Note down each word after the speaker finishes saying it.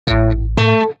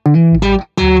Dear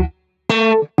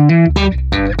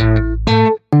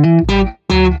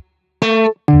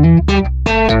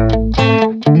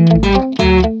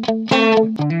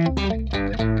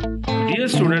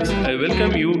students, I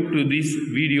welcome you to this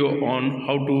video on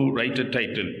how to write a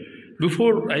title.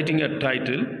 Before writing a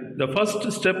title, the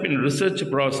first step in research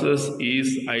process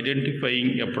is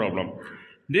identifying a problem.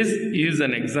 This is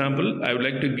an example I would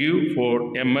like to give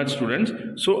for MR students.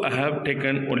 So I have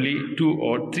taken only 2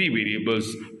 or 3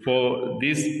 variables for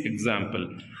this example.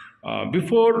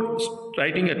 Before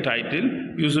writing a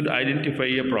title, you should identify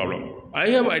a problem. I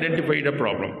have identified a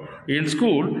problem. In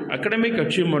school, academic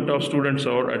achievement of students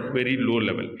are at very low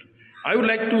level. I would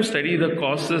like to study the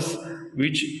causes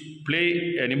which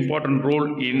play an important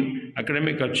role in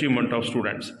academic achievement of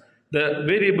students. The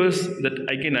variables that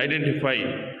I can identify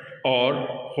are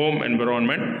home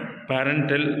environment,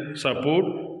 parental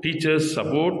support, teachers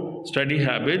support, study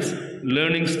habits,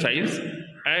 learning styles,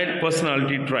 and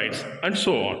personality traits, and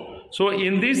so on. So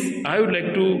in this, I would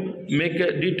like to make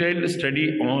a detailed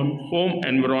study on home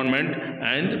environment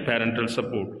and parental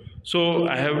support. So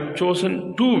I have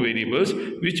chosen 2 variables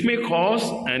which may cause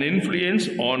an influence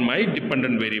on my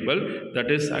dependent variable, that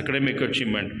is academic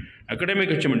achievement. Academic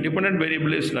achievement, dependent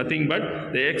variable is nothing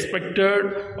but the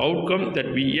expected outcome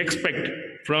that we expect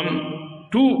from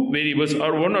 2 variables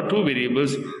or 1 or 2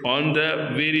 variables on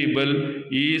the variable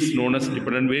is known as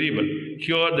dependent variable.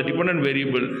 Here the dependent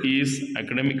variable is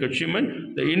academic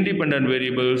achievement. The independent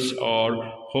variables are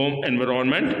home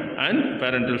environment and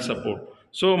parental support.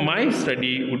 So my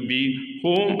study would be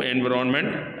home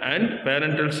environment and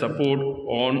parental support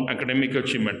on academic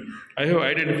achievement. I have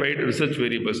identified research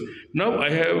variables. Now I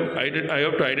have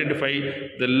to identify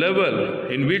the level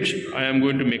in which I am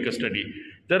going to make a study.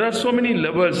 There are so many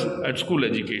levels at school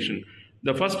education.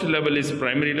 The first level is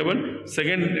primary level,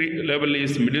 secondary level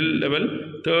is middle level,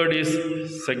 third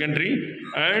is secondary,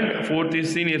 and fourth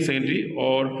is senior secondary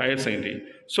or higher secondary.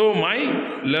 So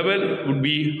my level would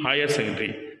be higher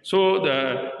secondary. So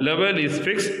the level is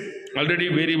fixed, already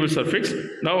variables are fixed.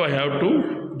 Now I have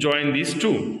to join these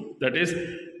 2, that is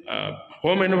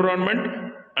home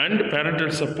environment and parental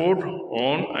support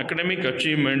on academic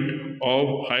achievement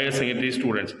of higher secondary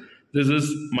students. This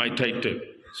is my title.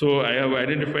 So I have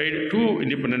identified 2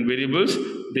 independent variables.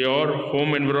 They are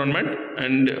home environment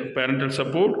and parental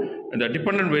support, and the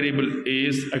dependent variable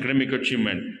is academic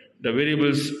achievement. The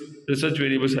variables, research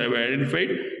variables I have identified,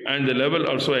 and the level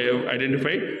also I have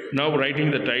identified. Now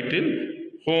writing the title,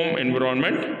 home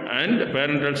environment and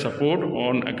parental support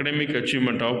on academic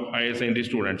achievement of higher secondary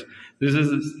students. This is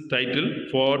the title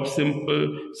for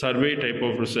simple survey type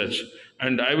of research.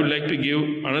 And I would like to give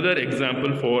another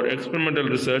example for experimental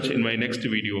research in my next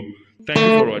video. Thank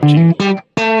you for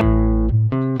watching.